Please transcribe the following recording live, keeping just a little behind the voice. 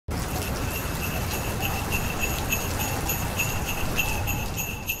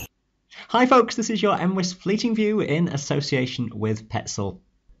Hi folks, this is your MWIS Fleeting View in association with Petzl.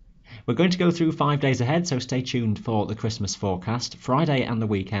 We're going to go through 5 days ahead, so stay tuned for the Christmas forecast. Friday and the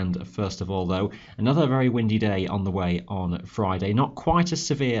weekend, first of all, though. Another very windy day on the way on Friday. Not quite as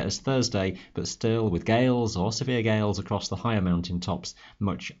severe as Thursday, but still with gales or severe gales across the higher mountain tops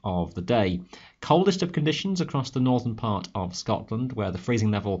much of the day. Coldest of conditions across the northern part of Scotland, where the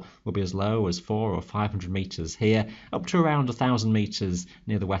freezing level will be as low as 400 or 500 metres here, up to around 1,000 metres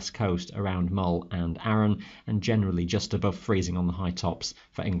near the west coast around Mull and Arran, and generally just above freezing on the high tops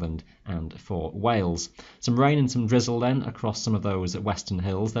for England and for Wales. Some rain and some drizzle then across some of those western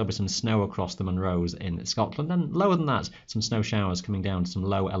hills. There'll be some snow across the Munros in Scotland, and lower than that, some snow showers coming down to some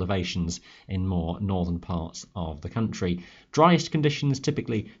low elevations in more northern parts of the country. Driest conditions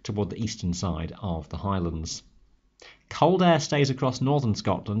typically toward the eastern side of the Highlands. Cold air stays across northern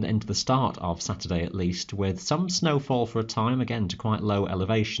Scotland into the start of Saturday at least, with some snowfall for a time, again to quite low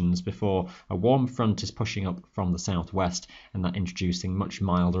elevations, before a warm front is pushing up from the southwest and that introducing much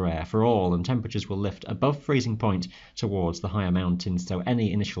milder air for all, and temperatures will lift above freezing point towards the higher mountains, so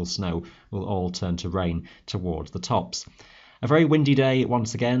any initial snow will all turn to rain towards the tops. A very windy day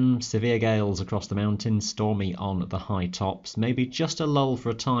once again, severe gales across the mountains, stormy on the high tops, maybe just a lull for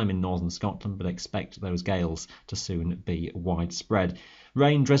a time in northern Scotland, but expect those gales to soon be widespread.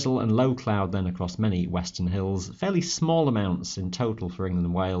 Rain, drizzle and low cloud then across many western hills, fairly small amounts in total for England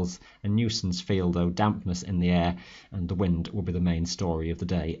and Wales, a nuisance feel though, dampness in the air, and the wind will be the main story of the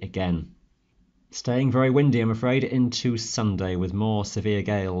day again. Staying very windy, I'm afraid, into Sunday with more severe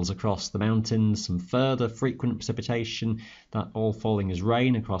gales across the mountains, some further frequent precipitation, that all falling as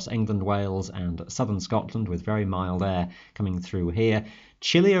rain across England, Wales and southern Scotland, with very mild air coming through here.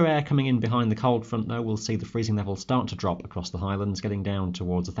 Chillier air coming in behind the cold front though. We'll see the freezing level start to drop across the Highlands, getting down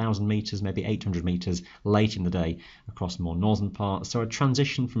towards 1,000 metres, maybe 800 metres late in the day across more northern parts. So a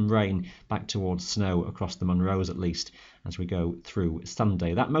transition from rain back towards snow across the Munros at least as we go through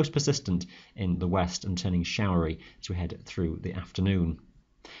Sunday. That most persistent in the west and turning showery as we head through the afternoon.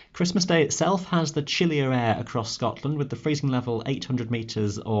 Christmas Day itself has the chillier air across Scotland, with the freezing level 800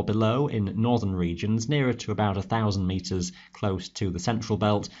 metres or below in northern regions, nearer to about 1,000 metres close to the central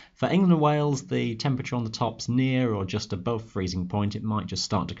belt. For England and Wales, the temperature on the tops near or just above freezing point. It might just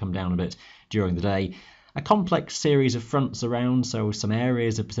start to come down a bit during the day. A complex series of fronts around, so some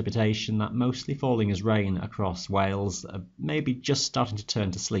areas of precipitation, that mostly falling as rain across Wales, maybe just starting to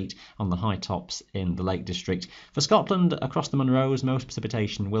turn to sleet on the high tops in the Lake District. For Scotland, across the Munros, most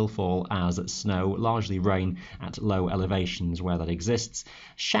precipitation will fall as snow, largely rain at low elevations where that exists.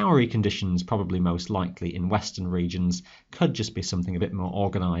 Showery conditions probably most likely in western regions, could just be something a bit more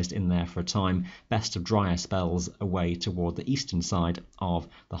organised in there for a time. Best of drier spells away toward the eastern side of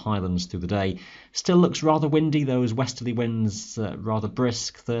the Highlands through the day. Still looks rather windy, those westerly winds rather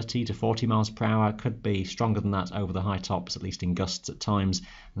brisk, 30 to 40 miles per hour, could be stronger than that over the high tops, at least in gusts at times,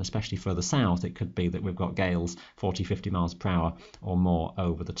 and especially further south it could be that we've got gales 40-50 miles per hour or more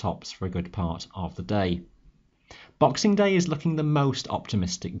over the tops for a good part of the day. Boxing Day is looking the most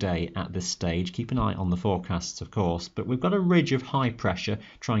optimistic day at this stage. Keep an eye on the forecasts, of course, but we've got a ridge of high pressure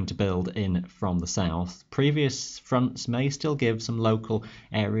trying to build in from the south. Previous fronts may still give some local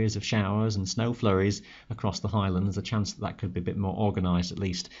areas of showers and snow flurries across the Highlands, a chance that could be a bit more organised, at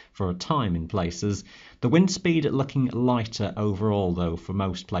least for a time in places. The wind speed looking lighter overall, though, for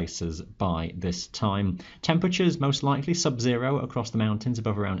most places by this time. Temperatures most likely sub-zero across the mountains,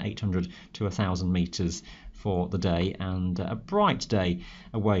 above around 800 to 1,000 metres for the day, and a bright day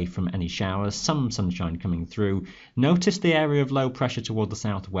away from any showers, some sunshine coming through. Notice the area of low pressure toward the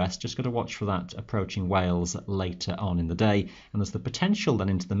southwest, just got to watch for that approaching Wales later on in the day, and there's the potential then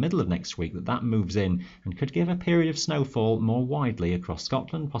into the middle of next week that moves in and could give a period of snowfall more widely across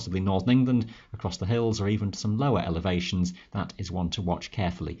Scotland, possibly northern England, across the hills or even to some lower elevations. That is one to watch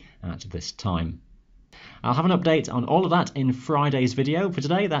carefully at this time. I'll have an update on all of that in Friday's video. For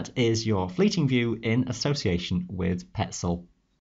today, that is your Fleeting View in association with Petzl.